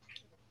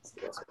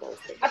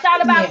 I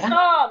thought about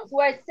Psalms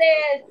where it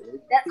says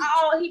that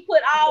he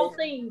put all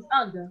things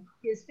under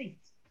his feet.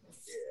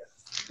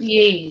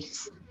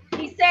 Yes.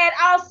 He said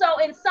also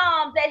in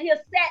Psalms that he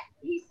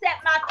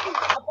set my feet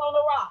upon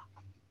a rock,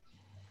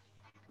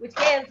 which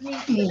gives me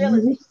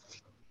stability.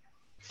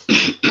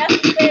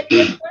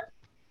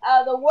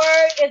 The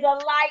word is a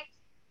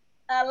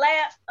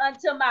lamp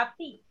unto my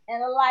feet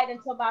and a light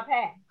unto my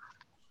path.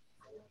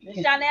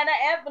 Shanana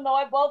and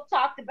Benoit both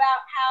talked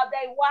about how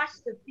they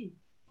washed the feet.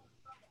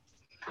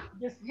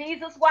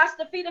 Jesus washed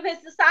the feet of his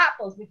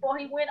disciples before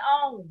he went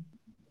on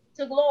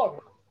to glory.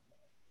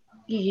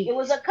 Yes. It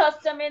was a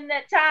custom in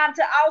that time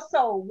to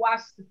also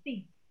wash the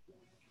feet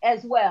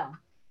as well.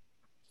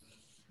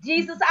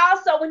 Jesus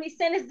also, when he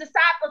sent his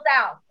disciples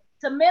out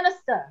to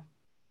minister,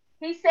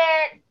 he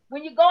said,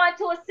 when you go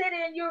into a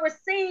city and you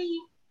receive,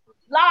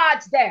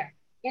 lodge there.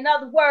 In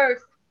other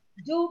words,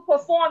 do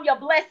perform your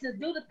blessings,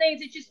 do the things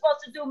that you're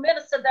supposed to do,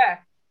 minister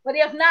there. But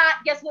if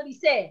not, guess what he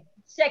said?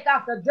 Shake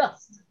off the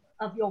dust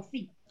of your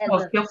feet.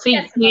 Of your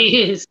feet,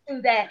 yes.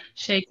 Do that.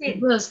 Shake the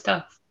dust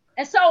off.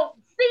 And so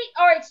feet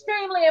are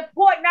extremely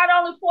important, not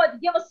only for it to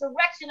give us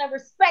direction and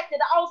respect,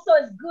 it also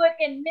is good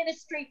in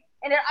ministry,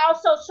 and it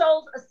also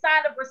shows a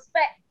sign of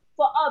respect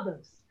for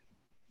others.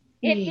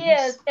 It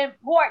is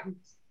important.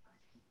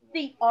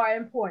 Feet are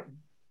important.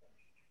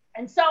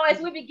 And so as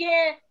we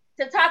begin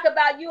to talk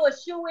about you a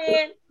shoe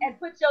in and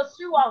put your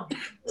shoe on,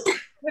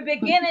 we're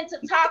beginning to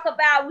talk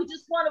about, we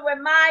just want to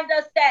remind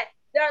us that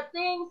there are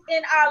things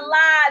in our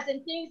lives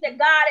and things that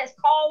God has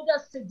called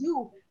us to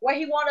do where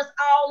he wants us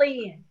all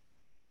in.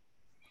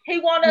 He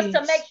wants us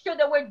to make sure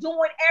that we're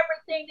doing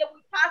everything that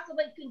we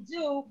possibly can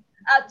do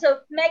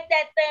to make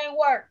that thing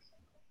work.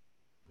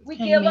 We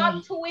give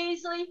up too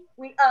easily.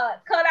 We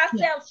cut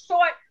ourselves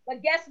short.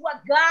 But guess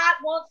what? God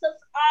wants us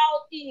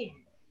all in.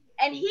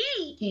 And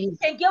he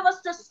can give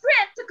us the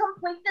strength to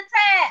complete the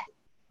task.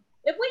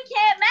 If we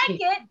can't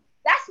make it,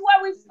 that's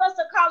where we're supposed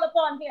to call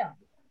upon him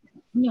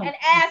and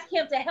ask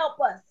him to help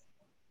us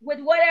with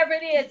whatever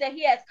it is that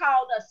he has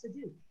called us to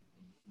do.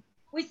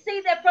 We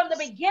see that from the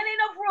beginning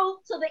of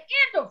Ruth to the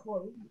end of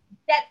Ruth,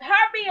 that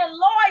her being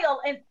loyal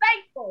and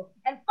faithful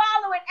and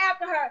following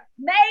after her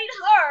made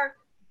her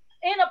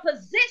in a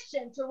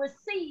position to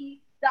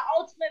receive the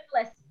ultimate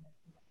blessing,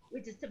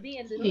 which is to be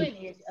in the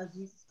lineage of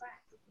Jesus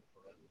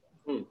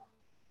Christ.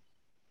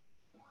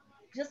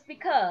 Just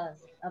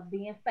because of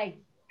being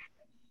faithful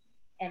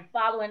and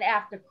following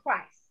after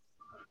Christ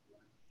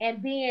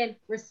and being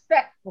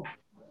respectful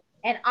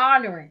and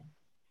honoring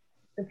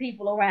the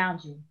people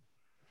around you.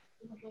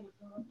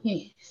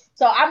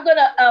 So I'm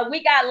gonna,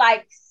 we got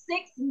like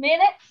 6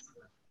 minutes.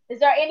 Is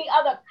there any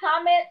other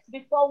comments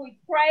before we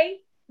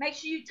pray? Make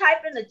sure you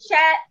type in the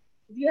chat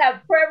if you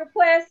have prayer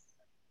requests.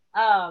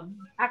 I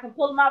can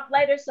pull them off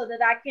later so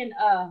that I can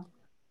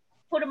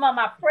put them on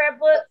my prayer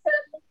book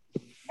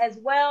as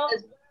well.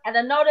 And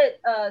I know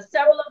that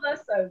several of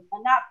us are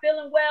not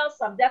feeling well,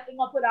 so I'm definitely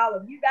gonna put all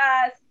of you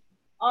guys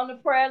on the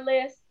prayer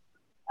list.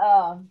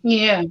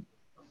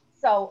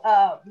 So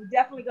we're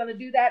definitely gonna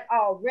do that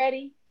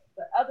already.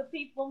 For other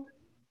people,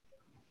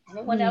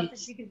 anyone else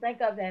that you can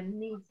think of that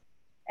needs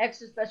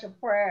extra special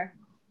prayer,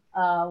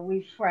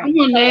 we pray. I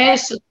wanted to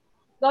ask.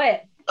 Go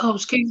ahead. Oh,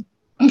 excuse me.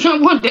 I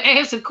wanted to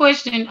ask a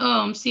question,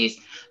 sis.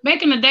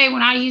 Back in the day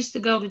when I used to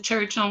go to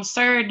church on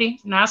Saturday,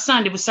 not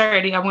Sunday, but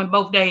Saturday, I went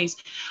both days.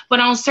 But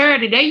on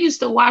Saturday, they used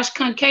to wash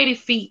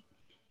Concatie's feet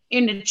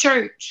in the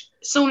church.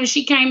 As soon as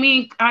she came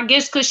in, I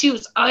guess because she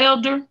was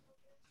elder.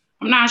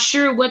 I'm not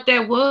sure what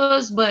that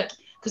was, but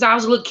because I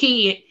was a little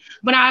kid.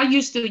 But I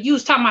used to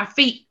use talking my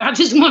feet. I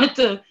just wanted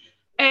to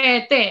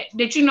add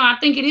that, you know, I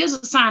think it is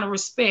a sign of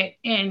respect.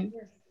 And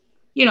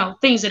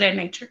things of that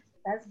nature.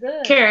 That's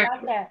good. Character. I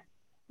like that.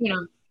 You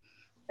know.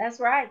 That's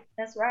right.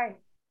 That's right.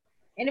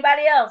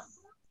 Anybody else?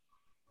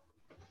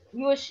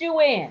 You a shoe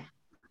in.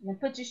 And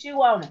put your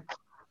shoe on it.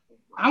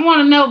 I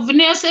want to know,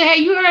 Vanessa, have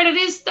you heard of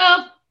this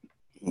stuff?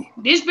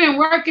 This been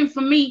working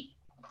for me.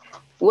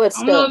 What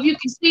stuff? I don't know if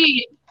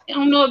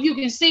you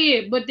can see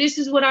it. But this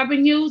is what I've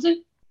been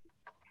using.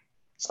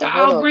 It's the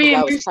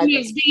off-brand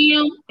Mucinex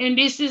DM, and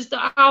this is the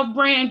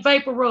off-brand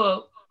Vapor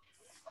Rub.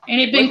 And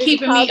it's been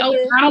keeping me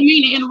open. I don't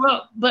mean to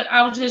interrupt, but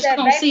I was just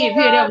going to see if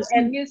you had ever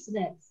seen it.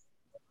 Mucinex.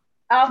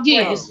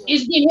 Yes,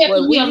 it's been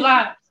helping me a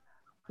lot.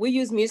 We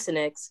use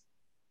Mucinex.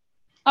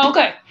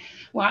 Okay.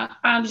 Well,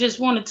 I just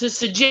wanted to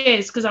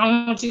suggest, because I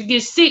don't want you to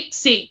get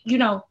sick,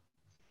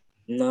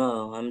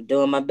 No, I'm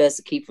doing my best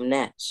to keep from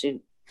that.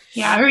 Shoot.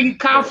 Yeah, I heard you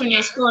coughing.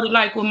 That started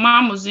like with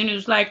Mama's, and it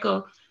was like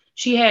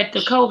she had the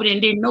COVID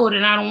and didn't know it,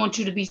 and I don't want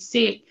you to be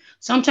sick.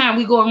 Sometimes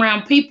we go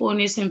around people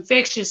and it's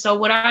infectious. So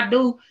what I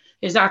do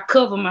is I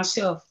cover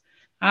myself.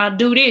 I'll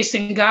do this,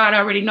 and God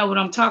already know what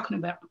I'm talking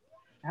about.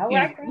 All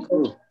right.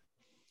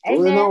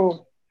 Amen.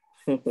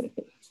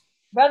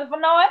 Brother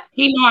Benoit?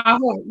 He know I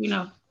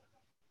heard,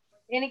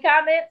 Any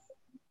comments?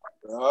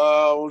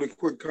 Only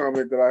quick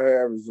comment that I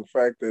have is the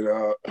fact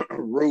that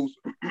Ruth,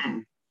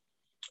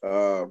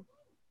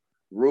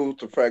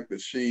 the fact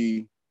that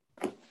she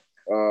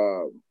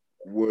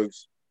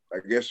was, I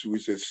guess we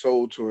said,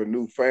 sold to her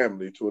new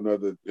family, to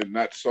another, and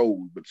not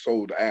sold, but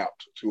sold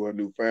out to her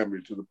new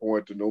family, to the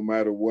point that no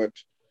matter what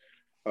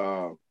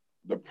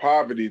the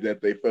poverty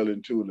that they fell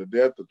into and the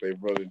death that they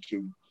fell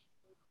into,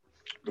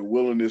 the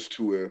willingness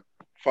to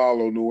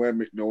follow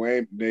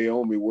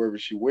Naomi wherever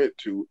she went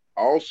to,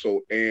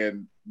 also,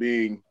 and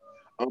being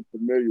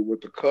unfamiliar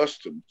with the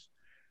customs,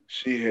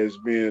 she has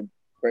been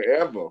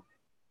forever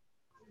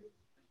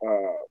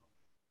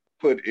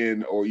put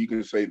in, or you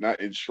can say not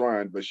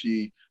enshrined, but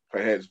she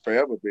has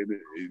forever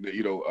been,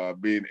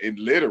 being in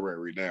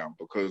literary now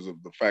because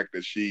of the fact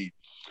that she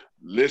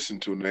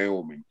listened to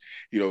Naomi.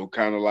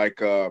 Kind of like,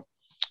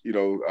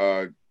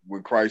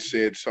 when Christ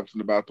said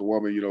something about the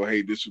woman,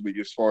 hey, this will be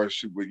as far as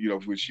she,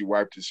 when she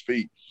wiped his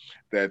feet,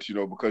 that,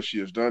 because she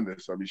has done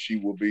this, she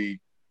will be,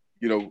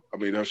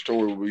 her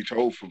story will be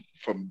told from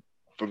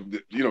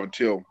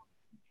until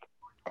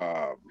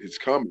it's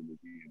coming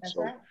again. That's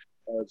so right.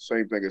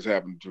 Same thing has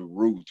happened to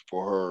Ruth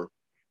for her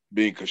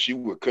being, because she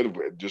could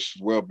have just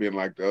as well been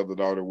like the other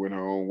daughter, went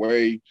her own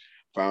way,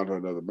 found her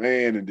another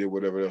man, and did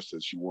whatever else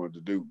that she wanted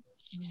to do.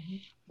 Mm-hmm.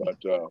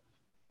 But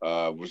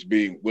was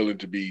being willing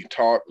to be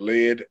taught,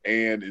 led,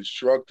 and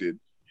instructed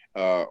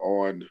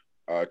on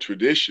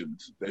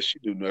traditions that she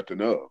knew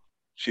nothing of.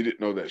 She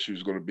didn't know that she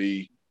was going to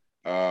be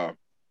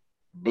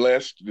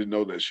blessed, didn't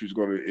know that she was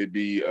going to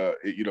be,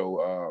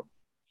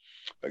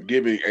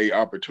 giving a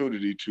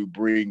opportunity to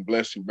bring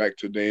blessing back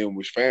to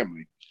Naomi's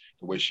family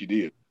the way she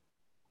did.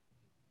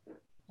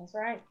 That's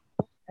right.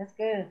 That's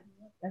good.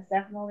 That's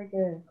definitely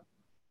good.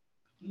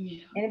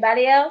 Yeah.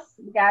 Anybody else?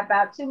 We got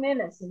about 2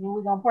 minutes, and then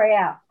we're gonna pray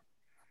out.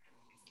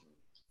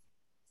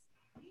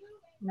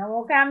 No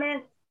more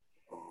comments?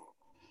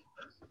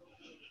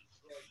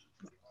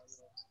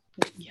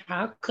 Yeah,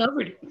 I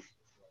covered it.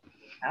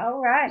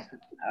 All right.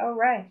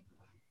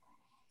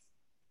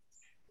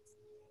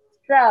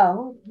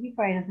 So you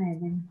pray us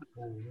in.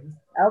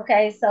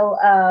 Okay, so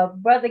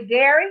Brother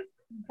Gary,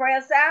 pray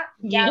us out.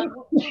 Yeah.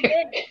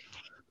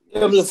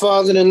 Heavenly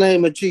Father, in the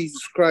name of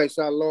Jesus Christ,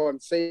 our Lord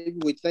and Savior,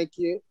 we thank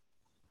you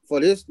for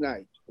this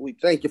night. We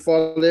thank you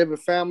for every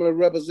family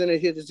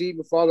represented here this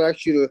evening. Father, I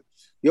ask you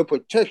your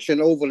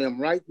protection over them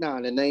right now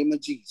in the name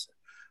of Jesus.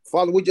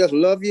 Father, we just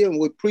love you and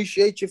we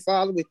appreciate you,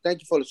 Father. We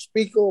thank you for the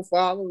speaker, oh,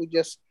 Father. We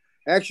just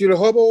ask you to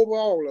hover over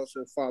all of us,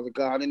 oh, Father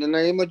God. In the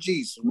name of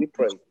Jesus, we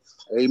pray.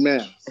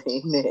 Amen.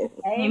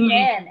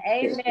 Amen.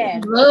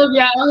 Love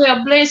y'all. Have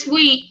a blessed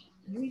week.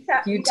 You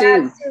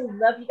too.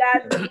 Love you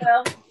guys as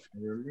well.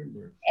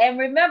 And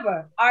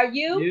remember, are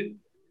you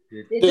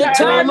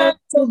determined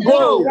to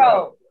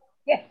grow?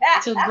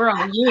 To grow,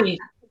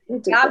 yeah.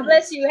 God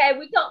bless you. Hey,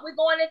 we're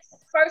going into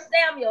 1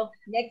 Samuel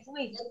next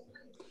week.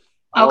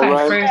 Okay,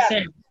 1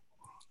 Samuel.